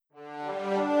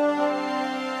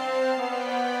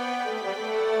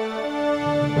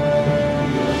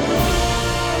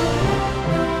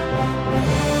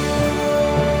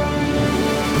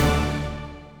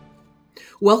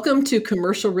Welcome to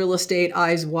Commercial Real Estate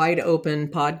Eyes Wide Open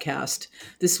podcast.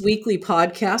 This weekly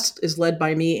podcast is led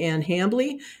by me, Ann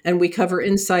Hambley, and we cover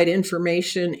inside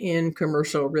information in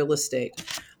commercial real estate.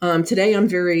 Today, I'm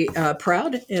very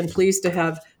proud and pleased to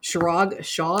have Chirag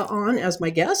Shah on as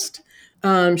my guest.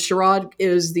 Chirag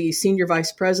is the Senior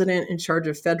Vice President in charge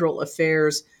of Federal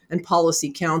Affairs and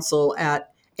Policy Counsel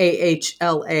at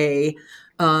AHLA.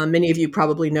 Many of you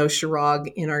probably know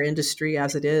Chirag in our industry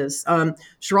as it is.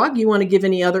 Chirag, you want to give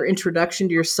any other introduction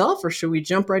to yourself, or should we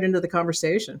jump right into the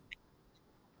conversation?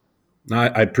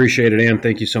 I appreciate it, Ann.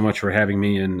 Thank you so much for having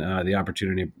me and the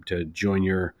opportunity to join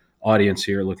your audience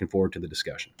here. Looking forward to the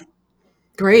discussion.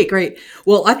 Great, great.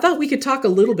 Well, I thought we could talk a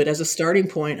little bit as a starting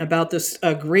point about this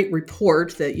great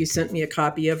report that you sent me a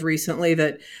copy of recently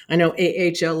that I know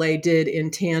AHLA did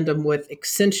in tandem with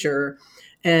Accenture,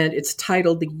 and it's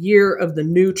titled The Year of the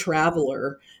New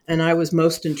Traveler. And I was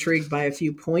most intrigued by a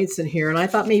few points in here, and I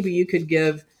thought maybe you could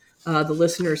give the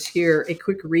listeners here a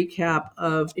quick recap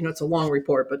of, it's a long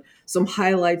report, but some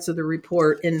highlights of the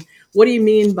report. And what do you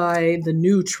mean by the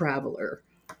new traveler?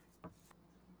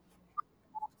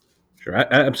 Sure,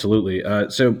 absolutely.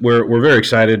 So we're very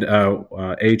excited.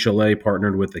 AHLA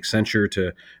partnered with Accenture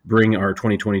to bring our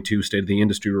 2022 State of the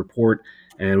Industry report,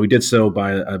 and we did so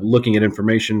by looking at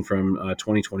information from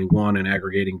 2021 and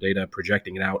aggregating data,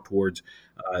 projecting it out towards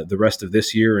the rest of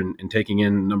this year, and taking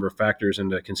in a number of factors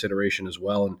into consideration as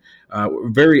well. And we're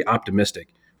very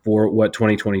optimistic for what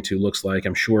 2022 looks like.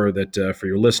 I'm sure that for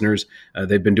your listeners,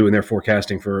 they've been doing their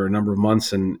forecasting for a number of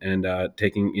months and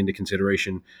taking into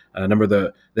consideration a number of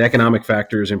the economic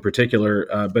factors in particular.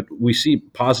 But we see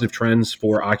positive trends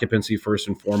for occupancy first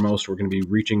and foremost. We're going to be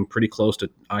reaching pretty close to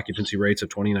occupancy rates of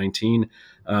 2019.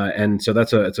 And so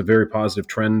it's a very positive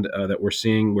trend that we're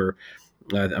seeing.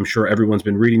 I'm sure everyone's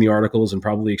been reading the articles and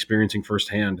probably experiencing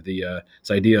firsthand this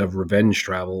idea of revenge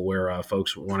travel, where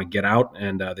folks want to get out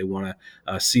and they want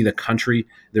to see the country.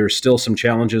 There's still some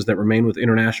challenges that remain with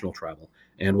international travel,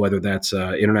 and whether that's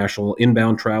international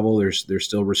inbound travel, there's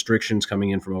still restrictions coming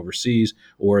in from overseas,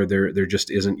 or there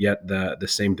just isn't yet the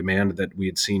same demand that we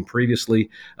had seen previously,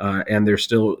 and there's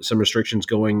still some restrictions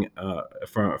going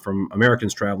from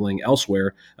Americans traveling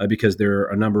elsewhere because there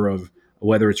are a number of,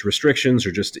 whether it's restrictions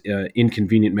or just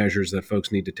inconvenient measures that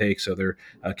folks need to take. So they're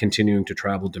continuing to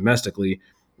travel domestically,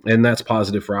 and that's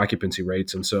positive for occupancy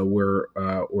rates. And so we're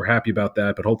happy about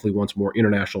that. But hopefully, once more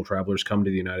international travelers come to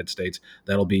the United States,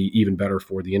 that'll be even better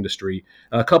for the industry.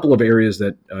 A couple of areas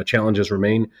that challenges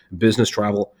remain: business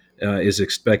travel. Is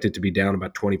expected to be down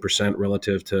about 20%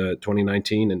 relative to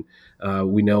 2019,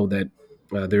 and we know that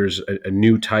there's a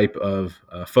new type of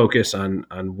focus on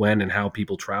when and how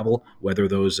people travel, whether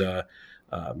those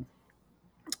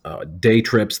day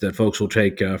trips that folks will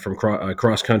take from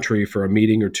cross country for a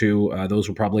meeting or two. Those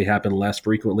will probably happen less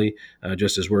frequently,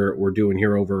 just as we're doing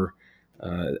here over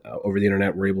the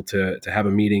internet. We're able to have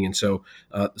a meeting, and so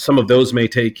some of those may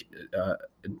take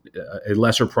a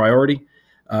lesser priority.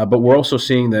 But we're also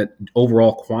seeing that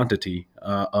overall quantity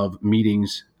of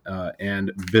meetings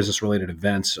and business-related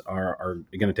events are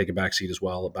going to take a backseat as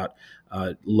well. About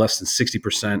less than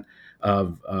 60%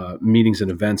 of meetings and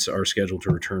events are scheduled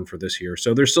to return for this year.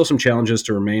 So there's still some challenges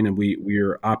to remain, and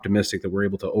we're optimistic that we're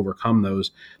able to overcome those.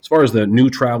 As far as the new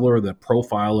traveler, the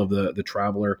profile of the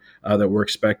traveler that we're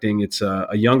expecting, it's a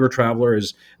younger traveler.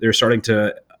 Is they're starting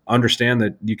to understand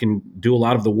that you can do a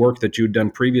lot of the work that you'd done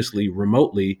previously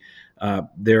remotely.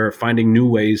 They're finding new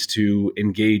ways to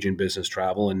engage in business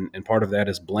travel, and part of that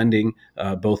is blending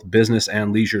both business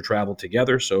and leisure travel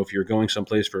together. So if you're going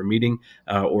someplace for a meeting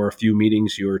or a few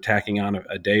meetings, you're tacking on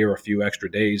a day or a few extra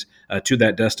days to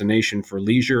that destination for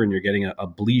leisure, and you're getting a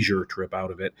bleisure trip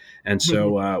out of it. And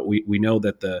so we know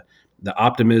that the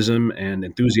optimism and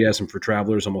enthusiasm for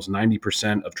travelers, almost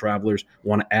 90% of travelers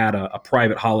want to add a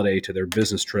private holiday to their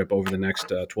business trip over the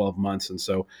next 12 months. And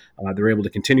so they're able to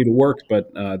continue to work,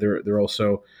 but they're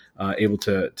also able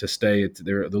to stay.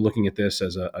 They're looking at this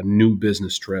as a new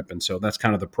business trip. And so that's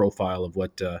kind of the profile of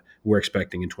what we're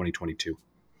expecting in 2022.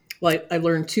 Well, I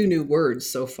learned two new words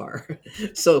so far.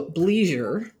 So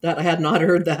bleisure, that I had not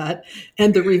heard that,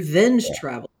 and the revenge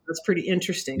travel. That's pretty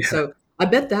interesting. Yeah. So I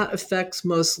bet that affects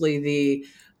mostly the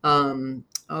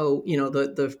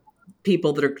the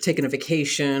people that are taking a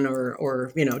vacation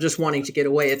or just wanting to get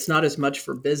away. It's not as much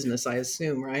for business, I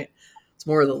assume, right? It's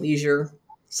more of the leisure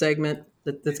segment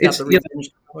that's got It's the revenge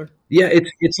traveler. yeah,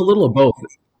 it's a little of both.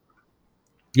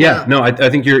 Yeah, Yeah. no, I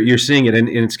think you're seeing it, and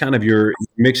it's kind of you're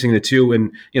mixing the two.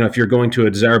 And if you're going to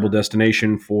a desirable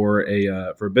destination for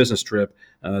a business trip,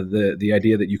 the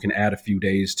idea that you can add a few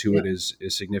days to Yeah. it is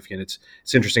significant.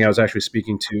 It's interesting. I was actually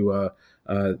speaking to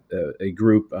a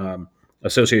group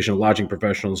Association of Lodging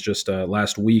Professionals just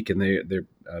last week, and they're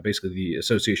basically the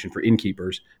Association for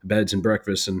Innkeepers, Beds and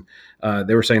Breakfasts, and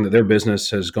they were saying that their business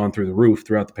has gone through the roof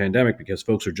throughout the pandemic because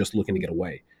folks are just looking to get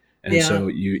away. And Yeah. so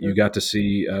you got to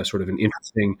see sort of an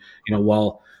interesting,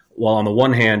 while on the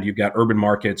one hand you've got urban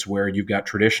markets where you've got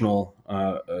traditional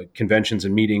conventions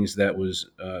and meetings that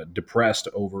was depressed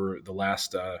over the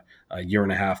last year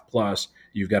and a half plus,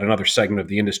 you've got another segment of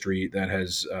the industry that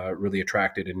has really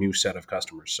attracted a new set of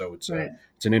customers. So Right.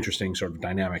 it's an interesting sort of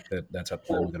dynamic that's at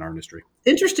play within our industry.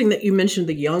 Interesting that you mentioned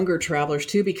the younger travelers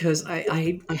too, because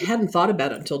I hadn't thought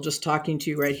about it until just talking to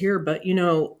you right here. But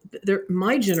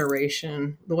my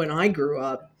generation, when I grew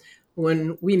up,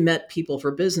 when we met people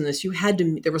for business,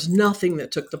 there was nothing that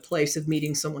took the place of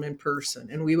meeting someone in person,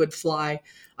 and we would fly.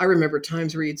 I remember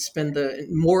times where you'd spend the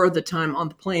more of the time on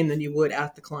the plane than you would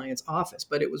at the client's office,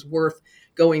 but it was worth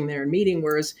going there and meeting.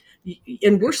 Whereas,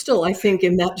 and we're still, I think,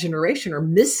 in that generation, are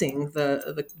missing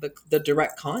the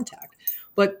direct contact.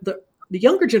 But the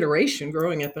younger generation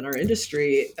growing up in our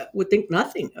industry would think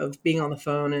nothing of being on the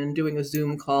phone and doing a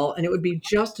Zoom call, and it would be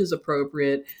just as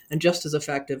appropriate and just as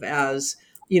effective as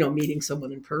meeting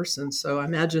someone in person. So I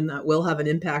imagine that will have an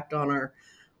impact on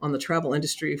the travel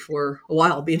industry for a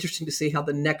while. It'll be interesting to see how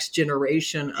the next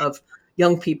generation of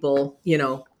young people,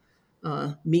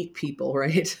 meet people,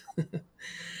 right?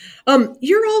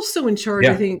 You're also in charge. I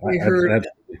Yeah, think we heard.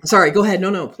 Sorry, go ahead.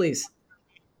 No, please.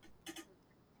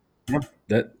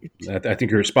 that I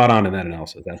think you're spot on in that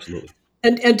analysis. Absolutely.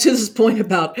 And to this point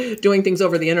about doing things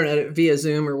over the internet via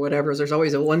Zoom or whatever, there's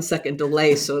always a 1 second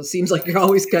delay, so it seems like you're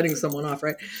always cutting someone off,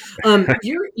 right?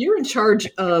 You're in charge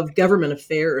of government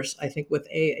affairs, I think, with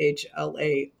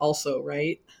AHLA also,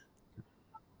 right?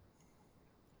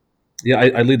 Yeah,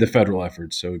 I lead the federal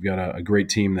efforts, so we've got a great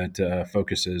team that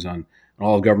focuses on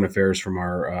all of government affairs from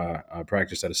our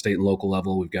practice at a state and local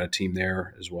level. We've got a team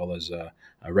there, as well as a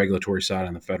regulatory side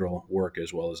on the federal work,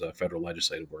 as well as federal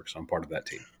legislative work. So I'm part of that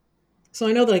team. So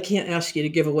I know that I can't ask you to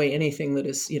give away anything that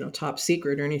is, top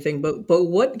secret or anything, but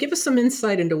what give us some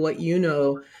insight into what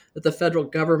that the federal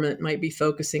government might be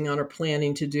focusing on or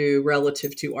planning to do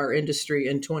relative to our industry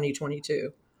in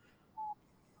 2022.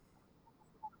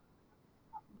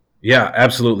 Yeah,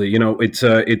 absolutely.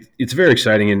 It's very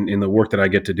exciting in the work that I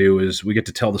get to do is we get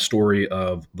to tell the story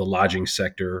of the lodging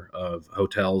sector of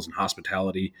hotels and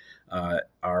hospitality,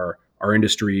 our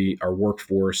industry, our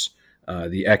workforce,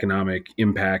 the economic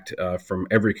impact from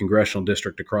every congressional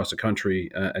district across the country,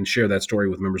 and share that story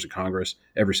with members of Congress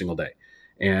every single day.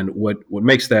 And what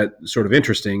makes that sort of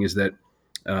interesting is that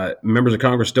members of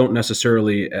Congress don't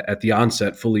necessarily at the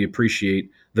onset fully appreciate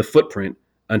the footprint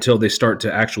until they start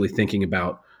to actually thinking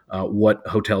about what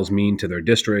hotels mean to their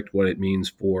district, what it means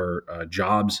for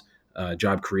jobs,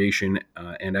 job creation,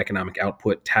 and economic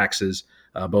output, taxes,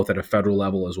 both at a federal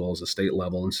level as well as a state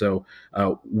level. And so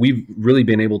we've really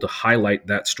been able to highlight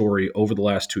that story over the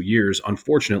last 2 years,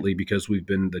 unfortunately, because we've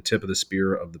been the tip of the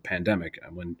spear of the pandemic.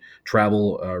 And when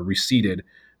travel receded,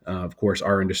 of course,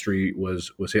 our industry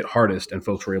was hit hardest, and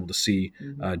folks were able to see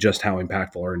just how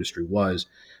impactful our industry was.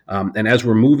 And as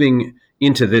we're moving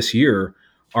into this year,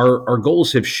 our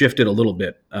goals have shifted a little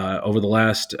bit over the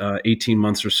last 18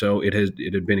 months or so. It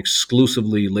had been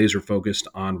exclusively laser focused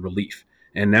on relief,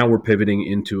 and now we're pivoting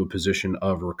into a position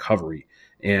of recovery.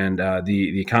 And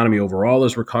the economy overall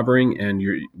is recovering, and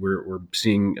we're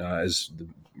seeing, as the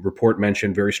report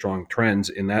mentioned, very strong trends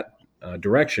in that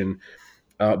direction.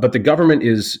 But the government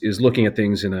is looking at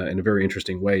things in a very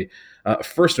interesting way.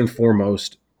 First and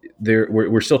foremost,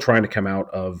 we're still trying to come out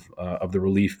of the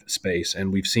relief space,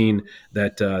 and we've seen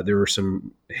that there are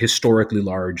some historically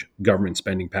large government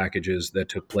spending packages that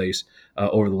took place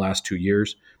over the last 2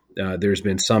 years. There's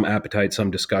been some appetite,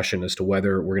 some discussion as to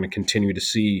whether we're going to continue to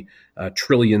see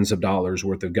trillions of dollars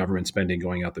worth of government spending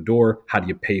going out the door. How do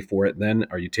you pay for it then?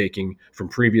 Are you taking from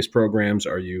previous programs?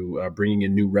 Are you bringing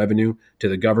in new revenue to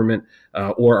the government?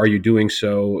 Or are you doing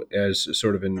so as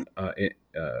sort of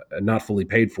not fully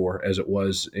paid for, as it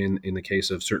was in the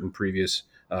case of certain previous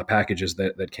packages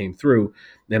that came through?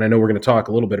 And I know we're going to talk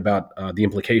a little bit about the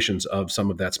implications of some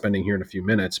of that spending here in a few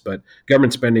minutes, but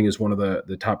government spending is one of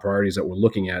the top priorities that we're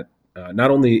looking at,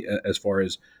 not only as far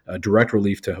as direct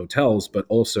relief to hotels, but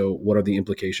also what are the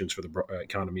implications for the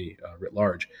economy writ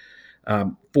large.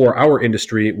 For our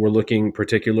industry, we're looking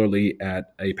particularly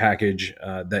at a package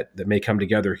that may come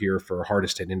together here for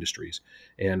hardest hit industries.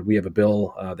 And we have a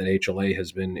bill that HLA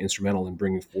has been instrumental in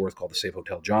bringing forth called the Safe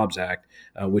Hotel Jobs Act,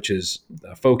 which is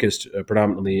focused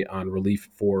predominantly on relief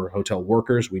for hotel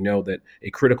workers. We know that a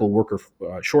critical worker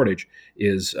shortage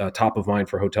is top of mind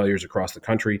for hoteliers across the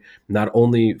country, not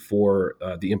only for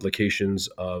the implications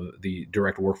of the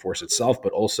direct workforce itself,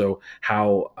 but also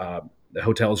how the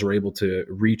hotels are able to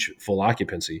reach full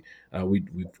occupancy. We've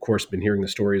of course been hearing the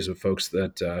stories of folks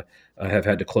that have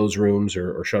had to close rooms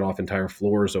or shut off entire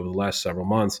floors over the last several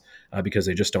months because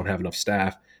they just don't have enough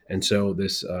staff. And so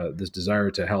this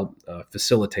desire to help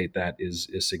facilitate that is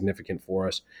significant for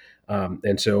us.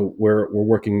 And so we're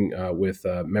working with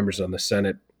members on the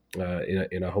Senate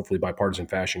in a hopefully bipartisan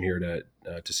fashion here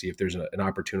to see if there's an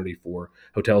opportunity for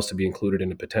hotels to be included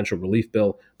in a potential relief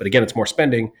bill. But again, it's more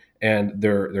spending, and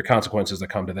there are consequences that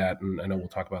come to that. And I know we'll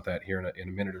talk about that here in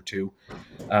a minute or two.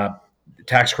 Uh,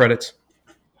 Tax credits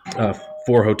uh,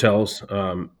 for hotels.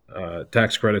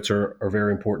 Tax credits are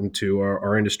very important to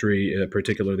our industry,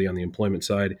 particularly on the employment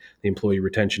side. The employee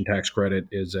retention tax credit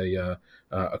is a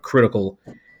critical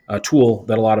tool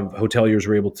that a lot of hoteliers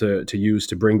are able to use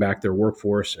to bring back their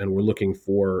workforce, and we're looking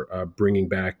for bringing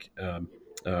back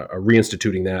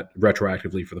reinstituting that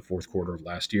retroactively for the fourth quarter of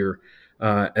last year.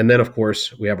 And then, of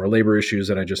course, we have our labor issues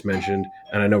that I just mentioned,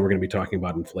 and I know we're going to be talking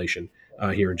about inflation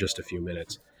here in just a few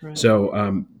minutes. Right.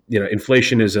 So,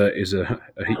 inflation is a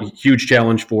huge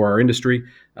challenge for our industry,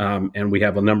 and we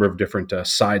have a number of different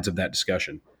sides of that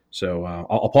discussion. So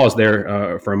I'll pause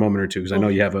there for a moment or two because I know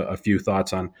Well, you have a few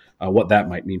thoughts on what that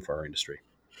might mean for our industry.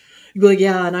 Well,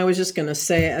 yeah, and I was just going to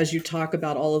say, as you talk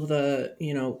about all of the,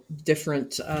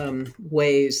 different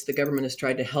ways the government has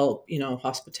tried to help,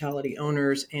 hospitality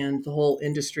owners and the whole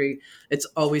industry, it's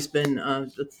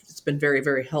been very,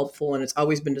 very helpful, and it's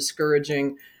always been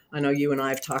discouraging. I know you and I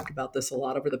have talked about this a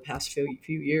lot over the past few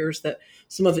years that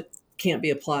some of it can't be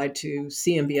applied to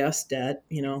CMBS debt.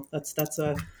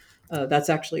 That's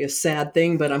actually a sad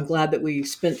thing, but I'm glad that we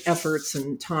spent efforts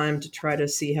and time to try to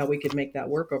see how we could make that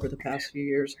work over the past few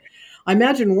years. I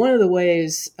imagine one of the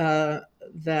ways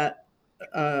that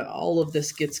all of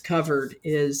this gets covered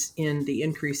is in the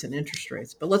increase in interest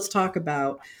rates. But let's talk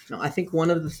about. I think one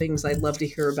of the things I'd love to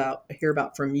hear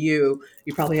about from you.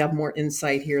 You probably have more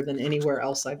insight here than anywhere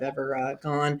else I've ever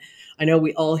gone. I know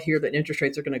we all hear that interest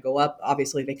rates are going to go up.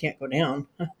 Obviously, they can't go down.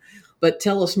 But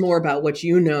tell us more about what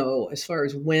you know as far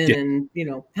as when Yeah, and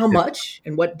how yeah, much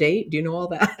and what date. Do you know all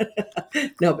that?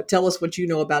 No, but tell us what you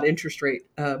know about interest rate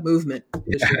movement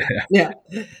this year. Yeah.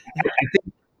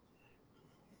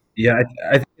 yeah.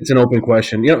 I think it's an open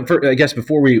question. I guess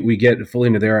before we get fully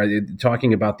into there,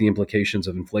 talking about the implications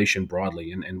of inflation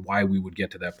broadly and why we would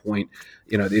get to that point.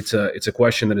 It's a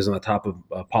question that is on the top of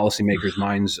policymakers'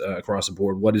 minds across the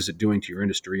board. What is it doing to your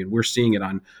industry? And we're seeing it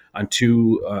on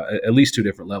two, at least two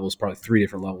different levels, probably three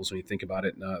different levels when you think about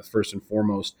it. First and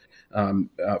foremost,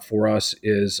 for us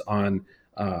is on.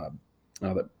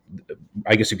 The,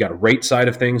 I guess you've got a rate side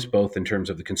of things, both in terms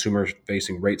of the consumer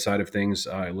facing rate side of things,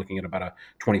 looking at about a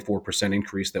 24%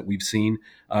 increase that we've seen.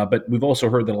 But we've also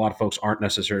heard that a lot of folks aren't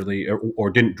necessarily or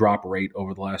didn't drop rate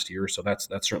over the last year. So that's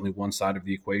certainly one side of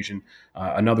the equation.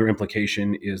 Another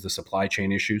implication is the supply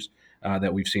chain issues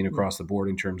that we've seen across the board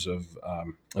in terms of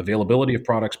availability of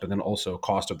products, but then also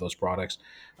cost of those products.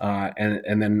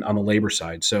 And then on the labor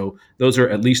side. So those are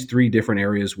at least three different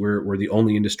areas where we're the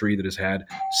only industry that has had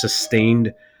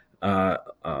sustained uh,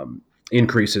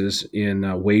 increases in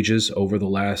wages over the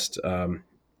last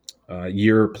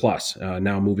year plus,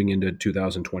 now moving into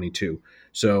 2022.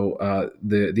 So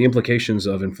the implications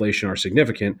of inflation are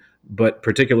significant, but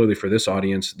particularly for this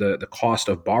audience, the cost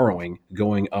of borrowing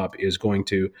going up is going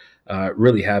to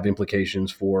really have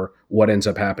implications for what ends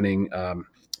up happening.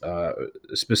 Uh,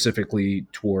 Specifically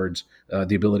towards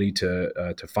the ability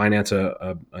to finance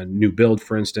a new build,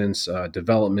 for instance,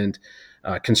 development,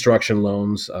 construction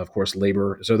loans, of course,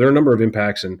 labor. So there are a number of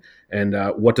impacts, and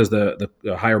what does the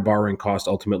higher borrowing cost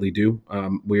ultimately do?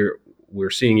 We're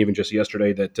seeing even just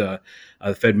yesterday that the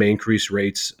Fed may increase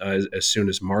rates as soon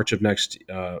as March of or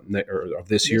of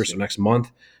this year, This so year. next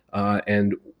month.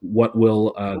 And what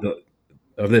will the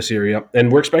of this area,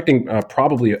 and we're expecting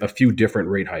probably a few different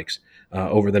rate hikes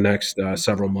over the next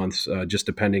several months, just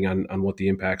depending on what the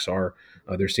impacts are.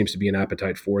 There seems to be an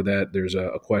appetite for that. There's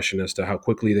a question as to how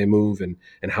quickly they move and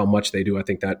how much they do. I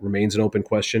think that remains an open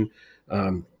question.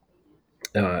 Um,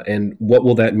 and what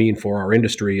will that mean for our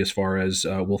industry as far as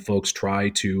will folks try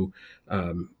to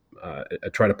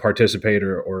participate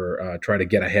or try to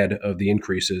get ahead of the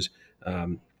increases?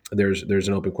 there's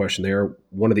an open question there.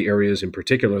 One of the areas in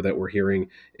particular that we're hearing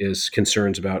is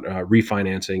concerns about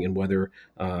refinancing and whether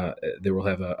there will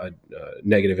have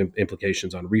negative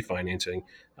implications on refinancing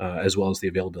as well as the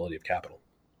availability of capital.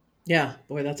 Yeah,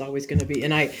 boy, that's always going to be.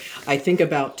 And I think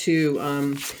about too,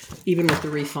 even with the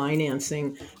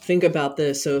refinancing, think about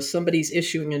this. So somebody's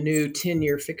issuing a new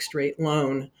 10-year fixed rate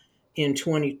loan in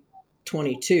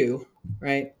 2022,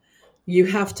 right? You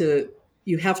have to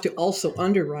you have to also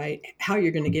underwrite how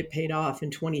you're going to get paid off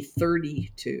in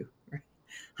 2032.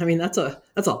 I mean, that's a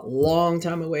long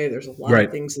time away. There's a lot of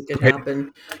Right. things that could Right.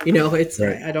 happen. You know, it's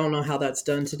Right. I don't know how that's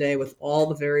done today with all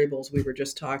the variables we were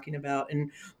just talking about.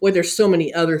 And boy, there's so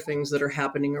many other things that are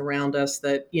happening around us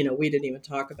that, we didn't even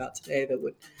talk about today that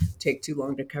would take too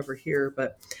long to cover here.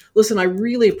 But listen, I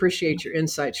really appreciate your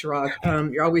insight, Chirag.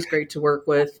 You're always great to work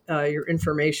with. Your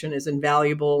information is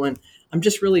invaluable, and I'm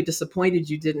just really disappointed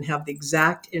you didn't have the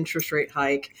exact interest rate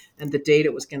hike and the date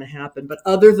it was going to happen. But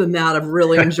other than that, I've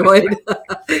really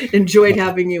enjoyed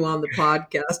having you on the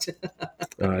podcast.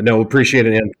 No, appreciate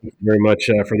it, Ann. Thank you very much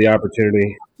for the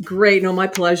opportunity. Great, no, my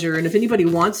pleasure. And if anybody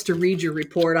wants to read your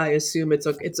report, I assume it's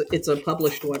a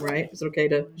published one, right? Is it okay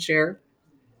to share?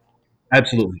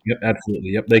 Absolutely. Yep. Absolutely.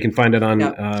 Yep. They can find it on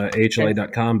Yeah. Okay.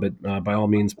 ahla.com, but by all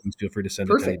means, please feel free to send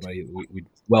it to Perfect. anybody. We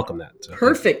welcome that. So thank you.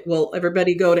 Perfect. Well,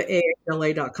 everybody go to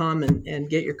ahala.com and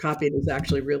get your copy. It is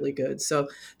actually really good. So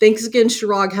thanks again,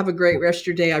 Shirag. Have a great rest of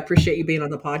your day. I appreciate you being on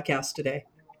the podcast today.